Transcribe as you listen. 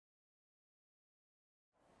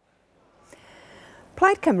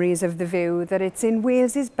Plaid Cymru is of the view that it's in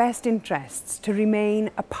Wales's best interests to remain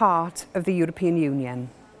a part of the European Union.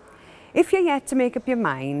 If you're yet to make up your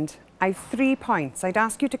mind, I've 3 points I'd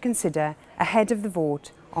ask you to consider ahead of the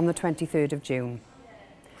vote on the 23rd of June.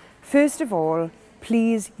 First of all,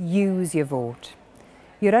 please use your vote.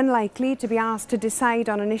 You're unlikely to be asked to decide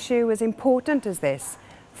on an issue as important as this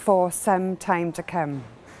for some time to come.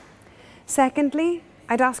 Secondly,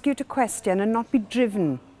 I'd ask you to question and not be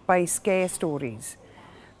driven by scare stories.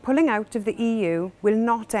 Pulling out of the EU will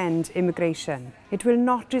not end immigration. It will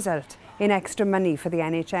not result in extra money for the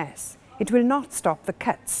NHS. It will not stop the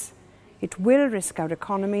cuts. It will risk our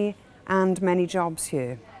economy and many jobs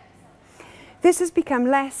here. This has become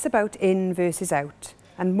less about in versus out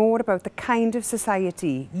and more about the kind of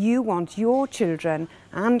society you want your children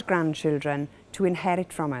and grandchildren to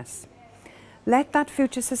inherit from us. Let that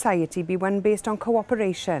future society be one based on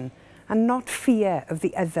cooperation and not fear of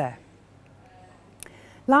the other.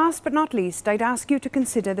 Last but not least, I'd ask you to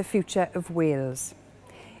consider the future of Wales.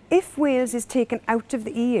 If Wales is taken out of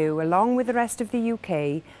the EU along with the rest of the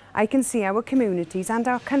UK, I can see our communities and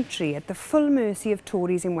our country at the full mercy of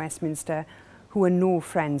Tories in Westminster who are no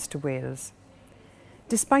friends to Wales.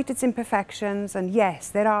 Despite its imperfections, and yes,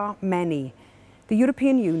 there are many, the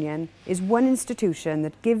European Union is one institution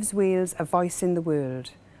that gives Wales a voice in the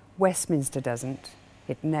world. Westminster doesn't.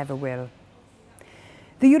 It never will.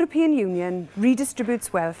 The European Union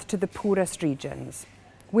redistributes wealth to the poorest regions.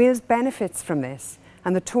 Wales benefits from this,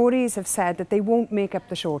 and the Tories have said that they won't make up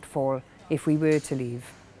the shortfall if we were to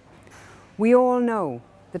leave. We all know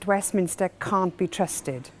that Westminster can't be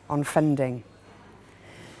trusted on funding.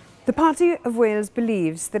 The Party of Wales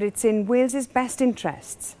believes that it's in Wales's best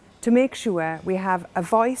interests to make sure we have a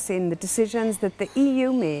voice in the decisions that the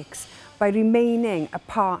EU makes by remaining a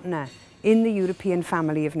partner in the European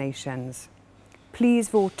family of nations. Please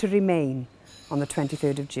vote to remain on the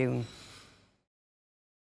 23rd of June.